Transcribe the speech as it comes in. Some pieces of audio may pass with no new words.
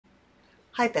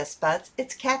Hi Best Buds,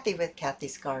 it's Cathy with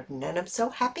Cathy's Garden, and I'm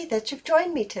so happy that you've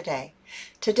joined me today.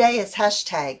 Today is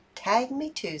hashtag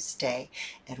tagmetuesday,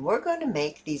 and we're going to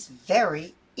make these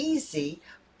very easy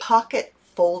pocket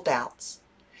fold-outs.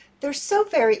 They're so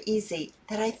very easy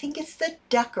that I think it's the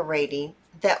decorating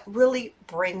that really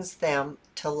brings them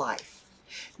to life.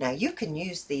 Now you can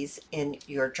use these in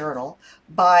your journal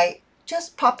by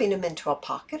just popping them into a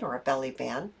pocket or a belly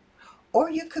band. Or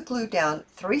you could glue down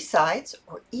 3 sides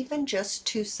or even just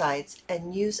 2 sides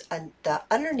and use the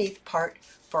underneath part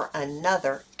for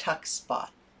another tuck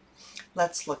spot.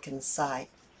 Let's look inside.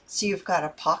 So you've got a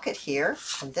pocket here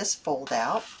on this fold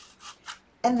out,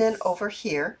 and then over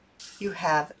here you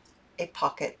have a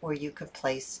pocket where you can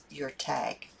place your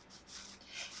tag.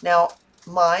 Now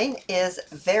mine is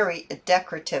very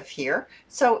decorative here,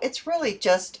 so it's really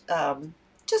just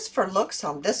for looks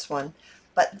on this one,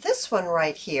 but this one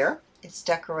right here, it's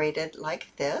decorated like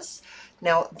this.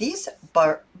 Now these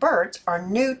birds are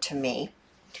new to me,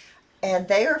 and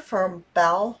they are from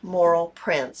Balmoral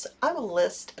prints. I will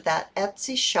list that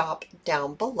Etsy shop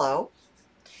down below.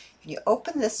 You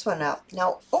open this one up.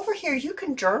 Now over here you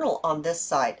can journal on this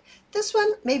side. This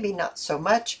one maybe not so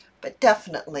much, but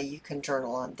definitely you can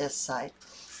journal on this side.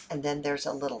 And then there's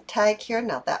a little tag here.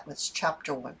 Now that was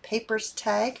chapter 1 papers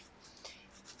tag.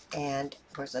 And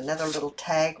there's another little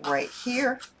tag right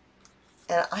here.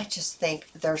 And I just think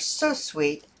they're so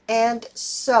sweet and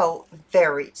so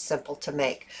very simple to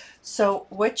make. So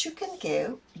what you can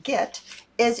get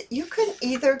is you can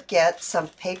either get some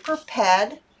paper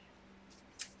pad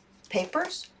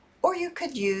papers, or you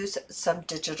could use some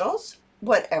digitals,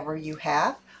 whatever you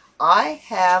have. I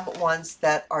have ones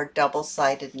that are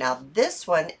double-sided. Now this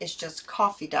one is just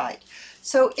coffee dyed.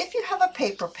 So if you have a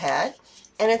paper pad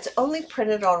and it's only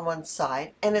printed on one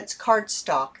side and it's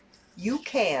cardstock, you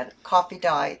can coffee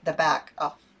dye the back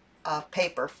of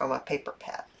paper from a paper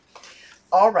pad.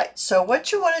 All right, so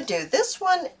what you want to do, this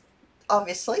one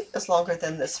obviously is longer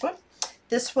than this one.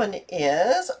 This one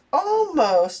is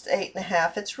almost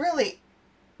 8.5. It's really,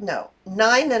 no,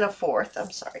 9 1/4.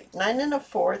 I'm sorry, 9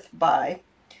 1/4 by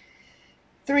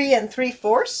 3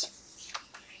 3/4.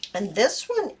 And this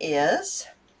one is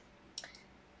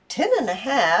 10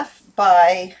 1/2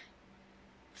 by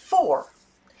 4.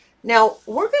 Now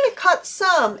we're going to cut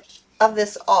some of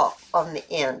this off on the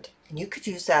end, and you could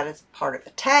use that as part of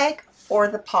the tag or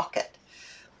the pocket.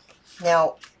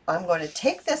 Now I'm going to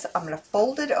take this, I'm going to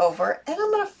fold it over, and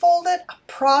I'm going to fold it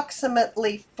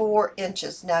approximately 4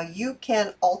 inches. Now you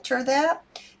can alter that.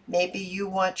 Maybe you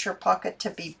want your pocket to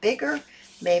be bigger,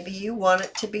 maybe you want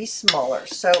it to be smaller.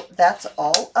 So that's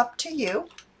all up to you,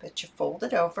 but you fold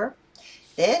it over.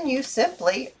 Then you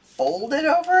simply fold it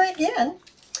over again.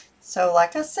 So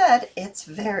like I said, it's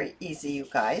very easy, you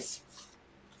guys.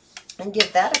 And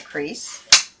give that a crease.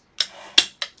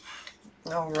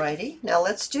 Alrighty, now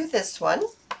let's do this one.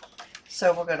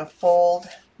 So we're going to fold,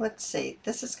 let's see,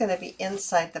 this is going to be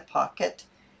inside the pocket.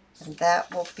 And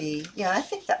that will be, yeah, I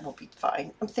think that will be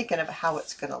fine. I'm thinking of how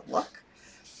it's going to look.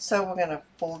 So we're going to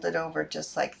fold it over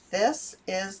just like this.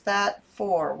 Is that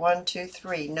 4? 1, 2,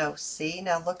 3. No, see,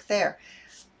 now look there.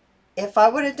 If I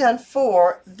would have done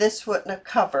 4, this wouldn't have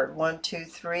covered. 1, 2,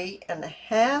 3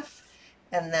 1/2,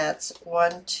 and that's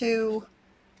 1, 2.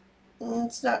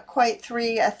 It's not quite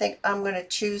 3. I think I'm going to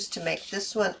choose to make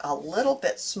this one a little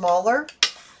bit smaller,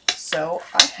 so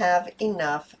I have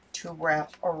enough to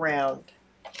wrap around,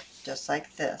 just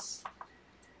like this.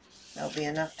 That'll be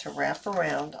enough to wrap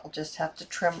around. I'll just have to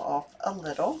trim off a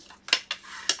little,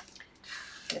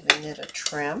 giving it a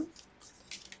trim.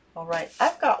 All right,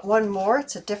 I've got one more.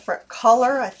 It's a different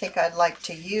color. I think I'd like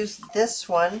to use this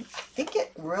one. I think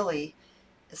it really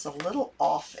is a little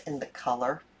off in the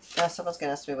color. Now someone's going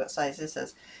to ask me what size this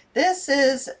is. This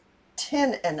is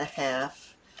 10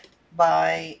 1/2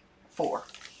 by 4.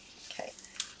 Okay,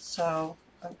 so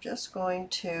I'm just going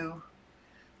to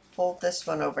fold this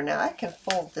one over. Now I can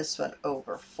fold this one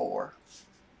over 4.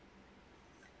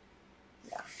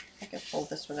 Yeah, I can fold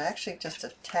this one actually just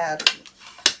a tad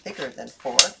bigger than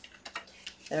 4.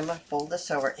 Then I'm going to fold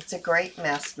this over. It's a great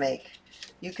mass make.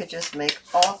 You could just make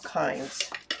all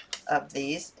kinds of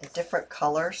these in different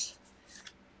colors.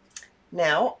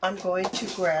 Now I'm going to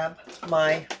grab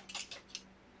my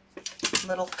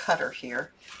little cutter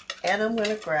here, and I'm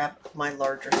going to grab my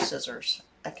larger scissors.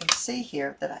 I can see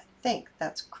here that I think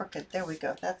that's crooked. There we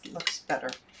go. That looks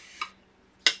better.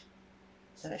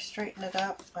 Did I straighten it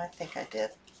up? I think I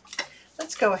did.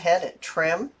 Let's go ahead and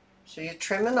trim. So you're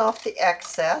trimming off the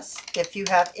excess if you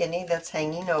have any that's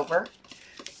hanging over.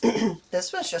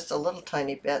 This one's just a little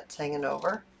tiny bit hanging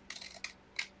over.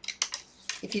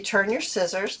 If you turn your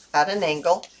scissors at an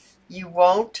angle, you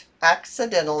won't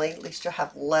accidentally, at least you'll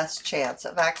have less chance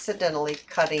of accidentally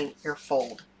cutting your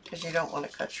fold, because you don't want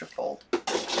to cut your fold.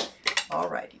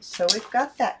 Alrighty, so we've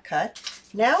got that cut.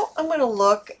 Now I'm going to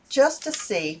look just to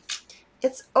see.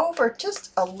 It's over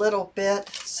just a little bit,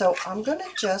 so I'm going to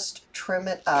just trim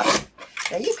it up.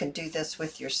 Now you can do this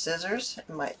with your scissors.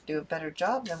 It might do a better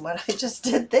job than what I just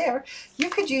did there. You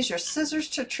could use your scissors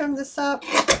to trim this up.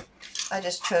 I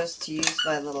just chose to use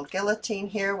my little guillotine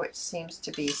here, which seems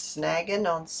to be snagging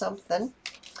on something.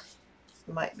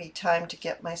 Might be time to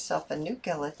get myself a new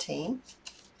guillotine.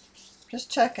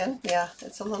 Just checking. Yeah,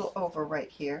 it's a little over right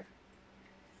here.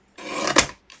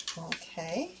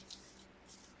 Okay.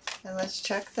 And let's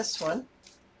check this one.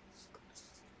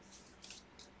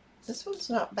 This one's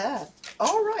not bad.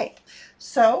 All right.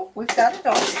 So we've got it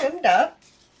all trimmed up.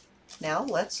 Now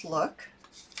let's look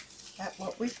at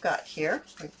what we've got here.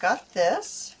 We've got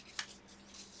this.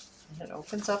 And it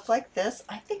opens up like this.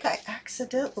 I think I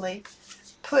accidentally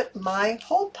put my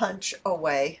hole punch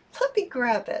away. Let me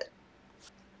grab it.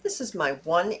 This is my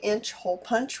 1-inch hole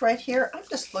punch right here. I'm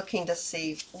just looking to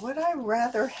see, would I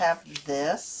rather have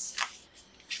this?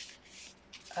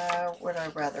 Would I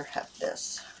rather have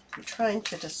this? I'm trying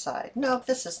to decide. No,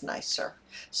 this is nicer.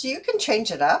 So you can change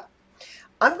it up.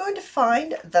 I'm going to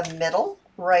find the middle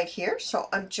right here. So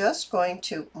I'm just going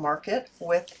to mark it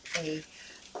with a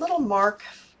little mark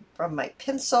from my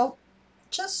pencil,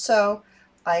 just so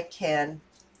I can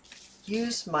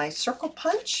use my circle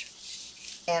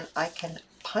punch and I can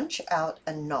punch out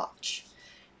a notch.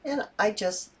 And I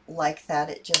just like that.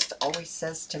 It just always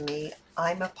says to me,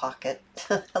 I'm a pocket.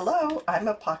 Hello, I'm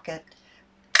a pocket.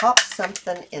 Pop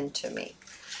something into me.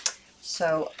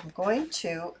 So I'm going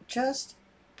to just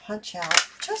punch out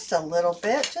just a little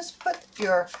bit. Just put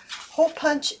your hole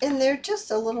punch in there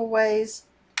just a little ways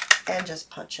and just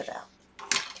punch it out.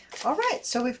 All right,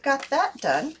 so we've got that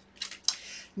done.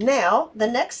 Now, the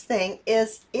next thing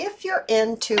is, if you're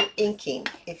into inking,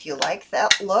 if you like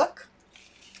that look,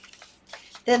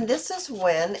 then this is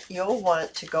when you'll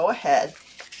want to go ahead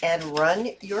and run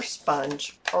your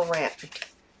sponge around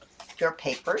your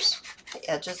papers, the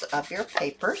edges of your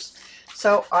papers.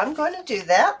 So I'm going to do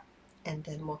that, and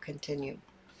then we'll continue.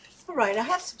 All right, I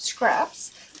have some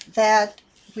scraps that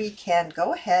we can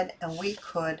go ahead and we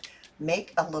could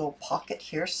make a little pocket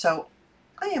here. So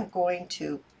I am going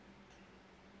to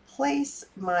place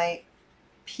my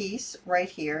piece right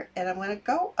here, and I'm going to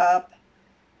go up,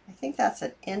 I think that's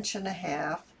 1.5 inches, and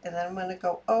then I'm going to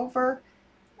go over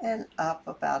and up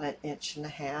about 1.5 inches.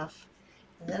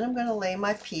 And then I'm going to lay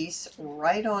my piece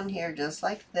right on here just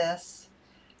like this.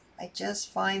 I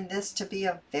just find this to be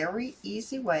a very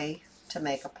easy way to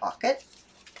make a pocket.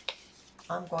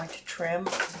 I'm going to trim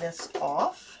this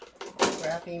off,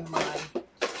 grabbing my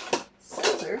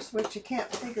scissors, which you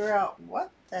can't figure out what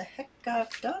the heck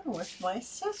I've done with my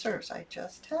scissors. I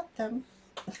just had them.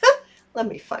 Let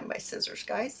me find my scissors,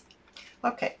 guys.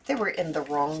 Okay, they were in the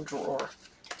wrong drawer.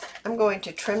 I'm going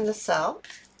to trim this out.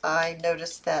 I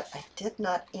noticed that I did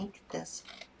not ink this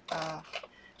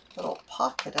little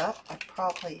pocket up. I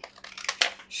probably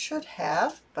should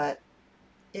have, but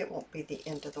it won't be the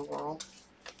end of the world.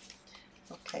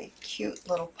 Okay, cute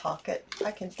little pocket.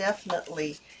 I can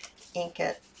definitely ink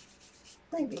it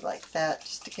maybe like that,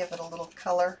 just to give it a little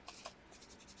color.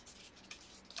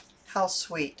 How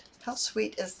sweet. How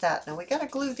sweet is that? Now we got to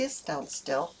glue this down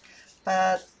still,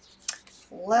 but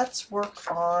let's work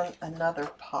on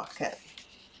another pocket.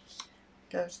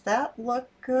 Does that look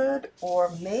good?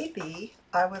 Or maybe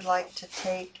I would like to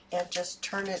take and just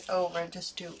turn it over and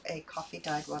just do a coffee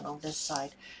dyed one on this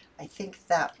side. I think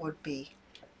that would be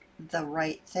the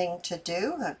right thing to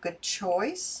do, a good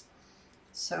choice.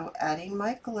 So adding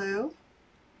my glue,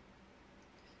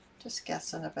 just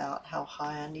guessing about how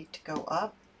high I need to go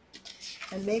up.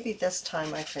 And maybe this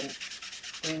time I can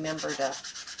remember to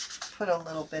put a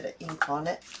little bit of ink on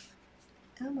it.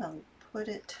 I'm going to put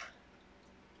it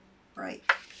right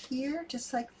here,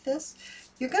 just like this.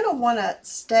 You're going to want to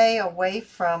stay away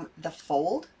from the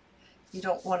fold. You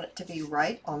don't want it to be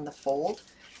right on the fold,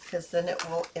 because then it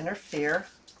will interfere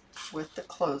with the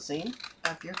closing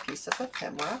of your piece of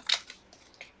ephemera.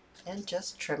 And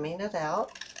just trimming it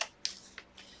out.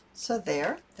 So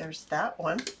there's that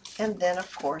one. And then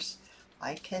of course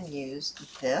I can use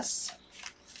this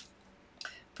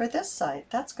for this side.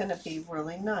 That's going to be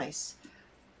really nice.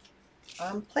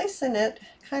 I'm placing it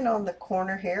kind of on the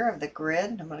corner here of the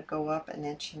grid. I'm going to go up 1.5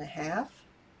 inches.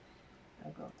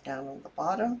 I'll go down on the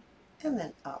bottom and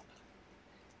then up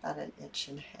about 1.5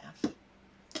 inches.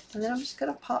 And then I'm just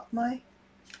going to pop my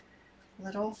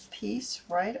little piece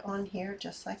right on here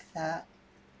just like that.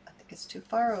 I think it's too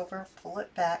far over. Pull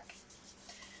it back.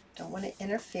 Don't want to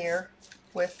interfere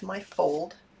with my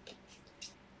fold.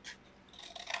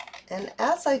 And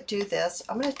as I do this,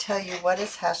 I'm going to tell you what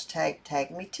is hashtag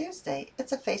 #TagMeTuesday.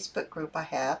 It's a Facebook group I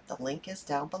have. The link is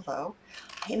down below.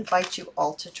 I invite you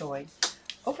all to join.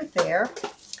 Over there,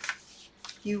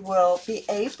 you will be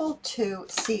able to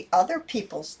see other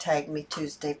people's Tag Me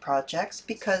Tuesday projects,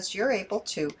 because you're able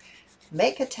to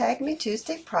make a Tag Me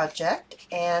Tuesday project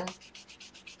and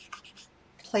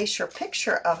place your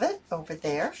picture of it over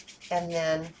there. And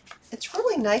then it's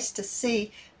really nice to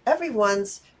see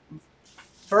everyone's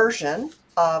version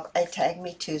of a Tag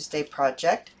Me Tuesday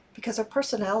project, because our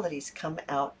personalities come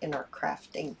out in our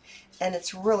crafting, and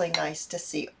it's really nice to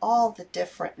see all the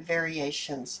different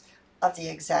variations of the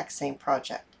exact same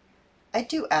project. I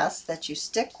do ask that you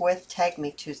stick with Tag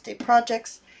Me Tuesday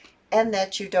projects and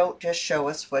that you don't just show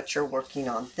us what you're working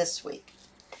on this week.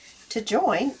 To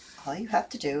join, all you have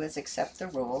to do is accept the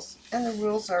rules, and the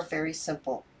rules are very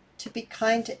simple. To be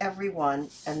kind to everyone,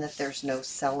 and that there's no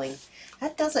selling.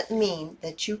 That doesn't mean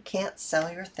that you can't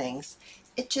sell your things.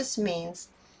 It just means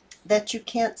that you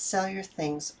can't sell your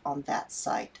things on that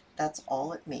site. That's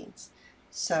all it means.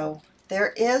 So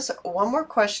there is one more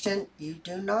question. You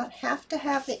do not have to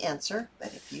have the answer,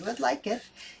 but if you would like it,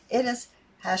 it is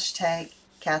hashtag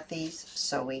Cathy's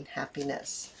Sewing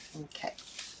Happiness. Okay.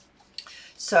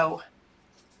 So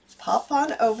pop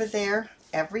on over there.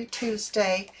 Every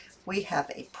Tuesday we have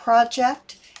a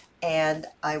project, and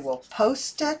I will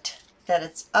post it that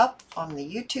it's up on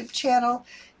the YouTube channel.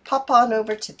 Pop on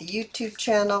over to the YouTube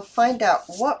channel, find out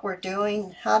what we're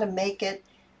doing, how to make it,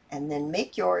 and then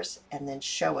make yours, and then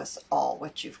show us all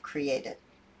what you've created.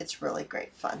 It's really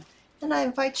great fun, and I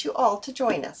invite you all to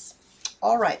join us.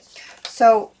 All right,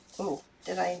 so, ooh,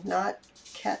 did I not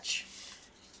catch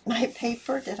my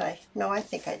paper? Did I? No, I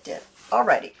think I did.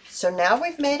 Alrighty, so now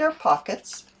we've made our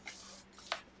pockets,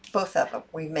 both of them.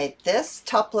 We made this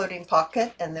top loading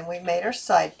pocket, and then we made our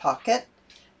side pocket.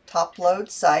 Top load,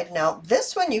 side. Now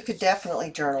this one you could definitely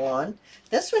journal on.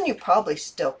 This one you probably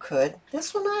still could.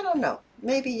 This one I don't know.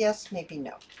 Maybe yes, maybe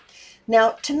no.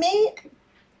 Now to me,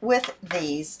 with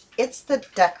these, it's the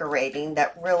decorating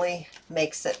that really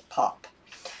makes it pop.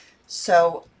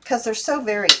 So, because they're so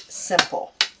very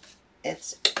simple,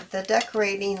 it's the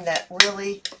decorating that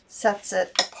really sets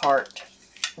it apart,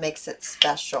 makes it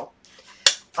special.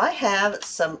 I have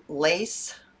some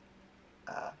lace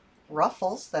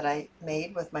ruffles that I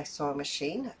made with my sewing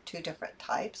machine, 2 different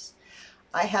types.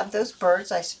 I have those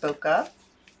birds I spoke of,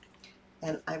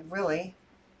 and I really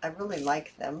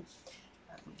like them.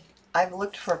 I've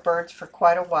looked for birds for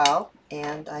quite a while,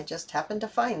 and I just happened to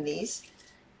find these,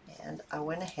 and I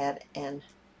went ahead and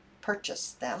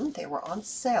purchased them. They were on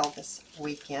sale this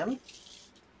weekend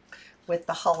with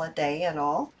the holiday and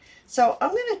all. So I'm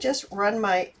going to just run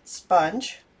my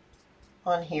sponge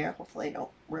on here. Hopefully I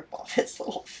don't rip off its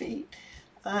little feet.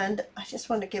 And I just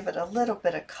want to give it a little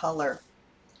bit of color.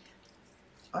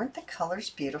 Aren't the colors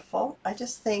beautiful? I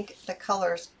just think the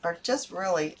colors are just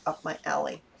really up my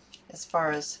alley as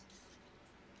far as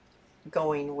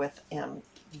going with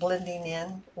blending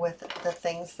in with the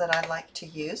things that I like to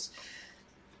use.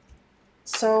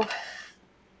 So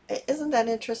isn't that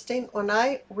interesting? When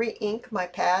I re-ink my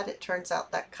pad, it turns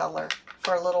out that color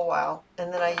for a little while,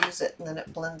 and then I use it, and then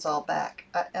it blends all back.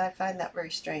 I find that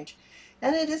very strange.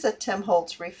 And it is a Tim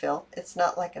Holtz refill. It's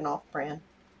not like an off-brand.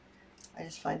 I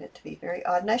just find it to be very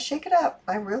odd. And I shake it up.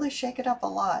 I really shake it up a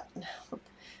lot.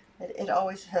 It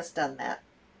always has done that.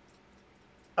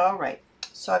 All right.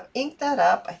 So I've inked that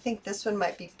up. I think this one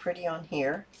might be pretty on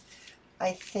here.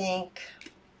 I think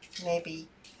maybe...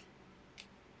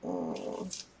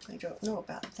 I don't know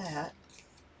about that.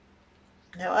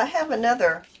 Now I have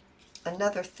another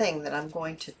thing that I'm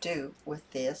going to do with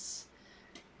this.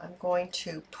 I'm going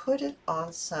to put it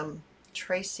on some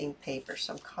tracing paper,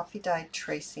 some coffee dyed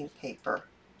tracing paper.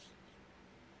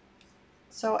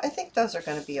 So I think those are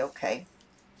going to be okay.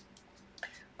 I'm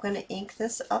going to ink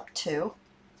this up too.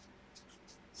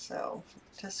 So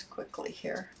just quickly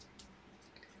here.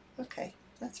 Okay,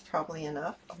 that's probably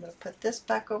enough. I'm going to put this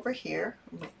back over here.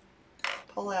 I'm going to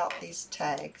pull out these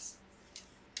tags.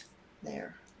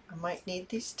 There. I might need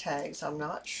these tags. I'm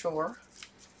not sure.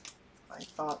 I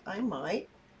thought I might.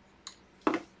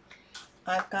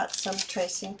 I've got some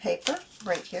tracing paper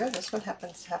right here. This one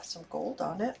happens to have some gold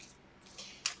on it.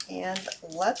 And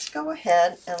let's go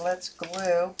ahead and let's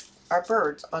glue our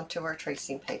birds onto our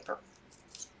tracing paper.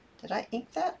 Did I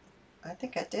ink that? I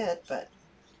think I did, but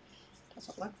it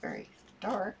doesn't look very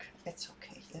dark. It's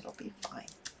okay. It'll be fine.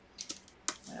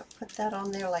 I'm going to put that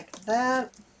on there like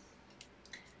that.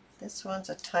 This one's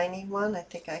a tiny one. I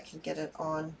think I can get it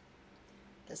on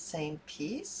the same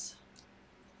piece.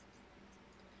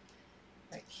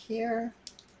 here.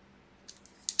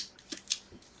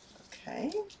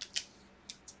 Okay.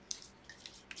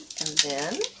 And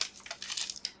then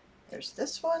there's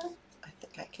this one. I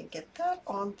think I can get that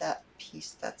on that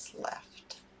piece that's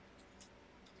left.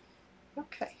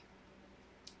 Okay.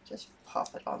 Just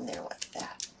pop it on there like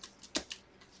that.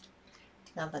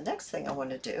 Now the next thing I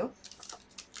want to do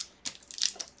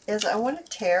is I want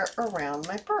to tear around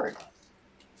my bird.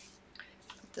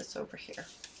 Put this over here.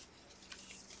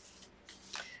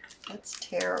 Let's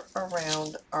tear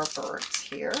around our birds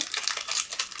here.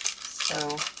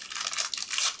 So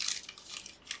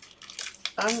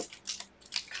I'm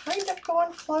kind of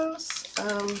going close.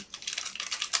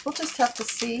 We'll just have to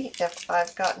see if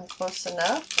I've gotten close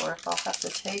enough or if I'll have to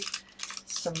take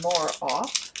some more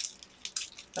off.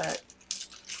 But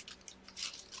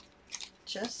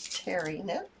just tearing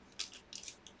it.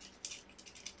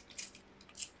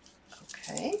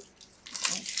 Okay,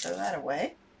 throw that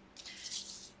away.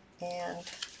 And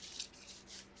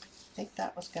I think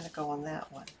that was going to go on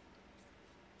that one.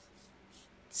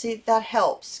 See, that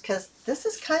helps because this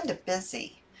is kind of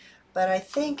busy. But I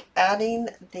think adding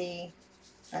the,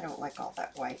 I don't like all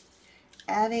that white,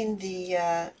 adding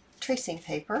the tracing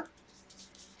paper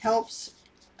helps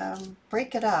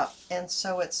break it up, and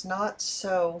so it's not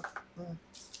so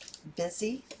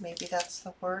busy. Maybe that's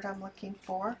the word I'm looking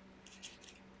for.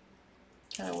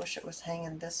 Kind of wish it was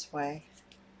hanging this way,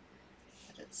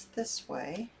 but it's this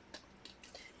way.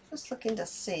 Just looking to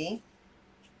see.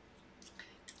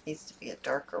 Needs to be a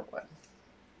darker one.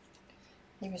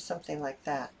 Maybe something like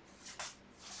that.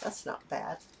 That's not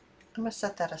bad. I'm going to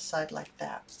set that aside like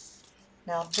that.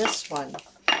 Now this one.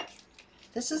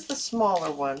 This is the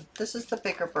smaller one. This is the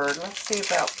bigger bird. Let's see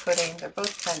about putting, they're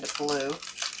both kind of blue.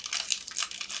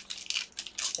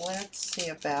 Let's see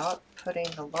about putting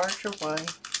the larger one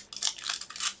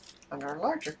on our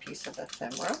larger piece of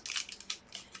ephemera.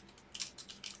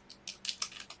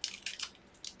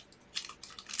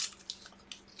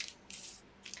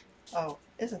 Oh,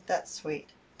 isn't that sweet?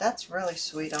 That's really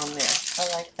sweet on there. I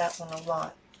like that one a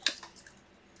lot.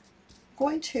 I'm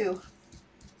going to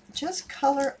just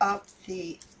color up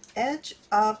the edge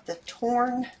of the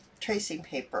torn tracing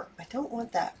paper. I don't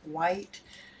want that white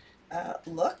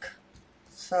look,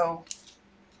 so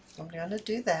I'm going to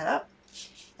do that.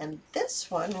 And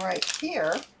this one right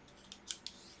here,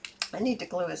 I need to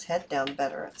glue his head down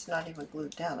better. It's not even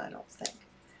glued down, I don't think.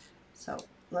 So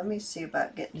let me see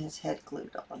about getting his head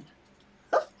glued on.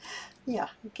 Yeah,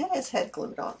 get his head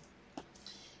glued on.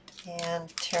 And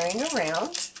tearing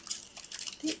around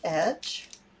the edge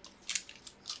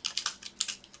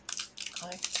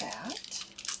like that.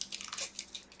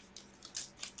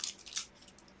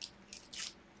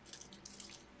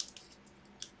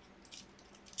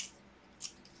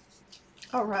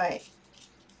 All right.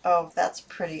 Oh, that's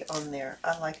pretty on there.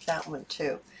 I like that one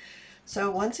too.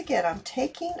 So once again, I'm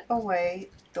taking away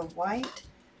the white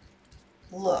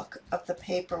look of the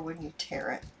paper when you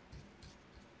tear it.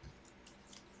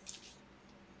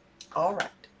 All right,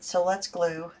 so let's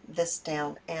glue this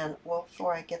down, and well,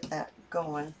 before I get that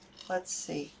going, let's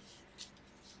see.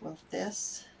 Will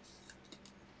this,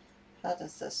 how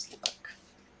does this look?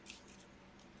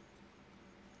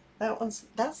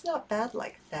 That's not bad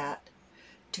like that.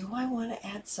 Do I want to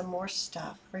add some more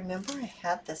stuff? Remember I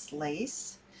had this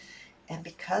lace, and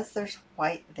because there's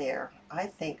white there, I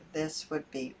think this would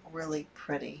be really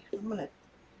pretty. I'm going to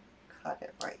cut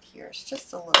it right here. It's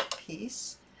just a little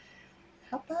piece.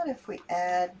 How about if we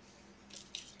add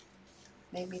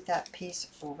maybe that piece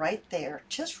right there,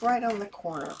 just right on the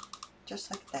corner,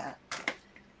 just like that.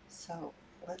 So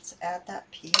let's add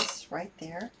that piece right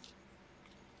there.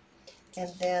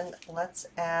 And then let's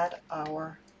add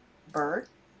our bird.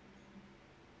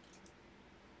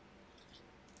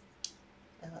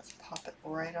 And let's pop it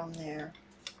right on there.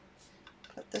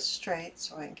 Put this straight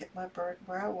so I can get my bird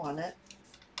where I want it.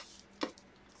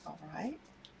 All right.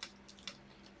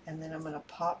 And then I'm going to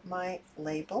pop my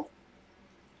label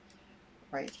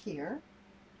right here.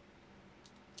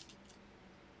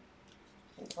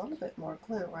 A little bit more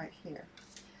glue right here.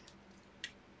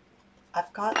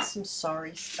 I've got some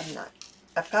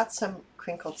I've got some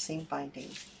crinkled seam binding.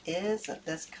 Isn't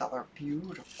this color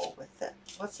beautiful with it?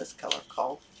 What's this color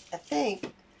called? I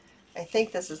think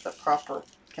this is the proper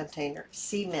container.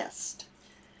 Sea Mist.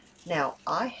 Now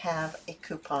I have a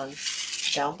coupon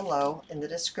down below in the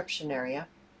description area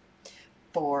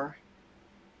for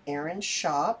Erin's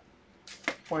shop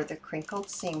for the crinkled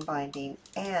seam binding,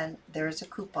 and there's a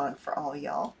coupon for all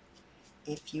y'all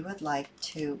if you would like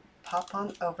to pop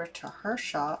on over to her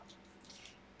shop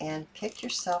and pick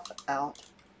yourself out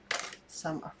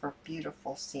some of her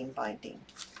beautiful seam binding.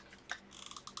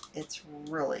 It's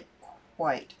really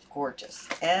quite gorgeous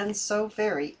and so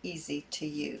very easy to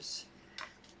use.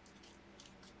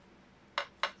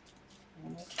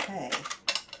 Okay,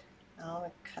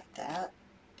 I'll cut that.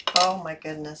 Oh my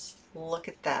goodness, look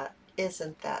at that.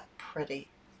 Isn't that pretty?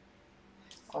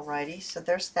 Alrighty, so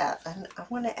there's that. And I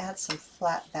want to add some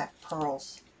flat back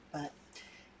pearls, but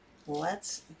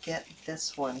let's get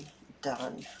this one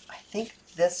done. I think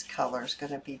this color is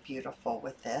going to be beautiful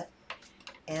with it.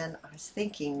 And I was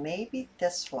thinking maybe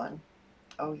this one.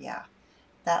 Oh yeah,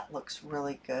 that looks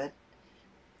really good.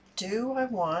 Do I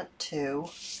want to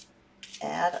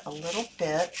add a little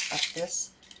bit of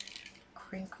this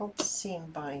crinkled seam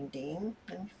binding?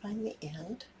 Let me find the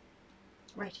end.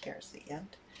 Right here's the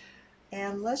end.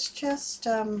 And let's just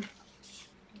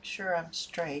make sure I'm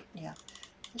straight. Yeah,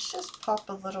 let's just pop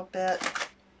a little bit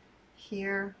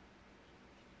here,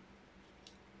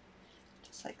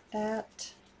 just like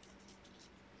that.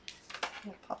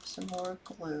 We'll pop some more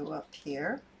glue up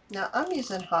here. Now I'm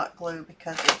using hot glue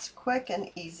because it's quick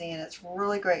and easy, and it's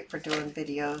really great for doing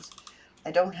videos. I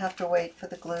don't have to wait for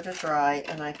the glue to dry,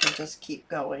 and I can just keep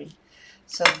going.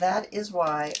 So that is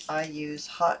why I use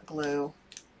hot glue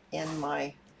in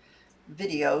my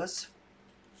videos.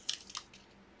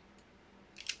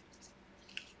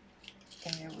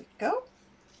 And there we go.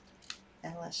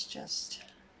 And let's just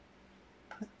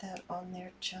put that on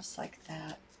there just like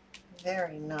that.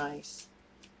 Very nice.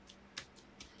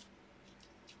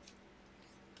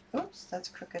 Oops, that's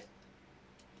crooked.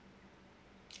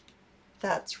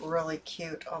 That's really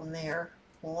cute on there.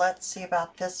 Let's see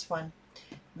about this one.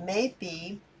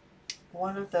 Maybe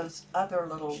one of those other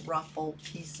little ruffle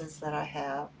pieces that I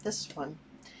have. This one.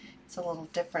 It's a little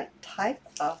different type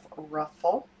of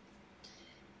ruffle.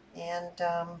 And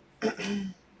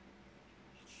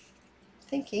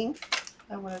thinking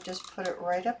I want to just put it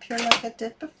right up here like I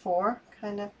did before.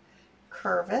 Kind of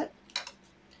curve it.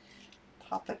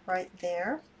 Pop it right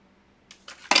there.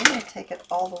 I'm going to take it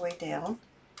all the way down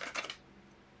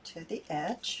to the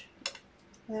edge,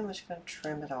 and then we're just going to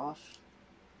trim it off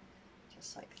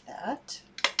just like that.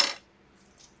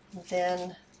 And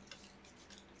then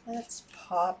let's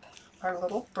pop our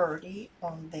little birdie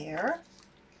on there,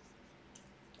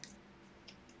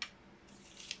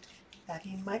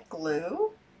 adding my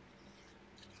glue,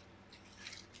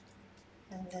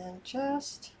 and then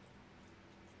just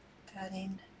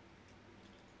adding,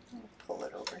 I'll pull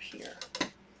it over here.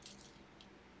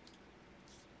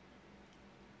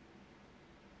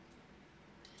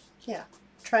 Yeah,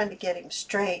 trying to get him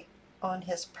straight on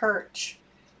his perch.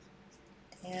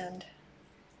 And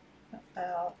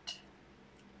about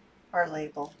our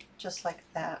label, just like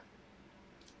that.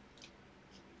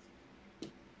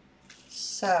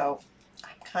 So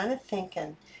I'm kind of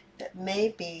thinking that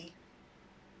maybe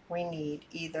we need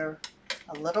either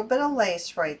a little bit of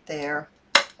lace right there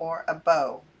or a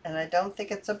bow. And I don't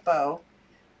think it's a bow.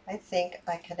 I think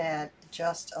I could add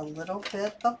just a little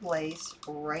bit of lace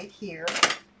right here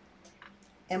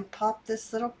and pop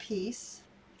this little piece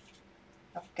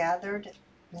of gathered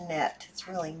net. It's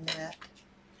really net.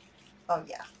 Oh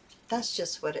yeah, that's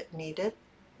just what it needed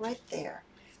right there.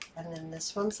 And then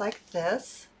this one's like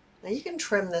this. Now you can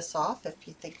trim this off if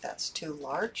you think that's too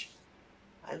large.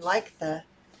 I like the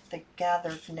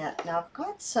gathered net. Now I've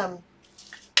got some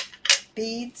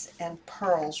beads and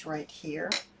pearls right here.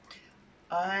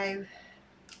 I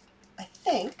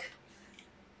think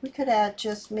we could add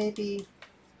just maybe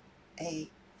a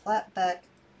flat back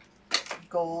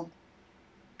gold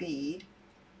bead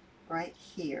right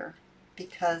here,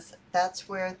 because that's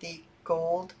where the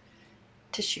gold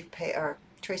tissue paper or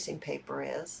tracing paper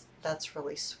is. That's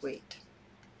really sweet.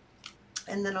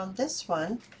 And then on this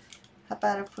one, how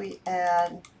about if we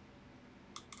add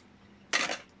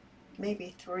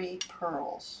maybe 3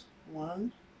 pearls?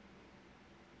 1,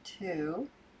 2,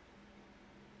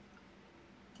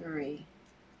 3.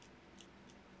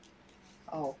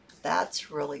 Oh, that's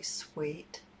really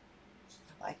sweet.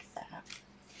 I like that.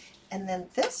 And then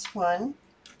this one,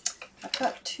 I've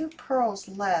got 2 pearls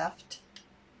left.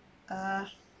 I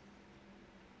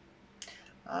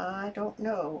don't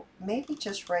know, maybe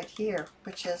just right here,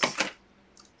 which is,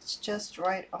 it's just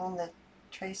right on the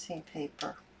tracing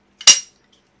paper.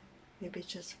 Maybe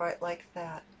just right like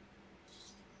that.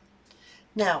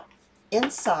 Now,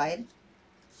 inside,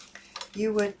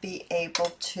 you would be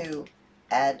able to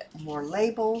add more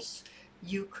labels.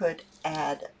 You could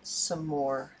add some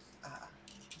more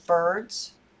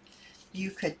birds.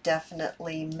 You could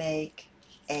definitely make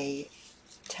a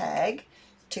tag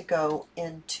to go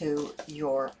into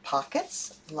your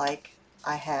pockets like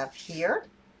I have here.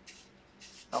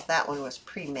 Well, that one was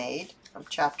pre-made from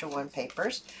Chapter 1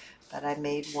 papers, but I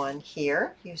made one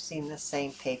here using the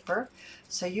same paper.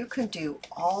 So you can do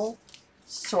all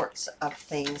sorts of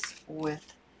things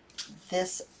with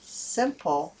this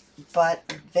simple but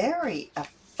very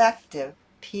effective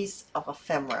piece of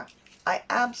ephemera. I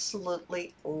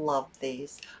absolutely love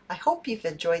these. I hope you've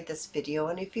enjoyed this video,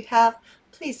 and if you have,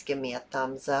 please give me a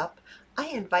thumbs up. I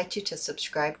invite you to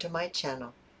subscribe to my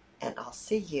channel, and I'll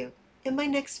see you in my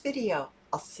next video.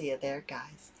 I'll see you there,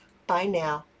 guys. Bye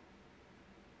now.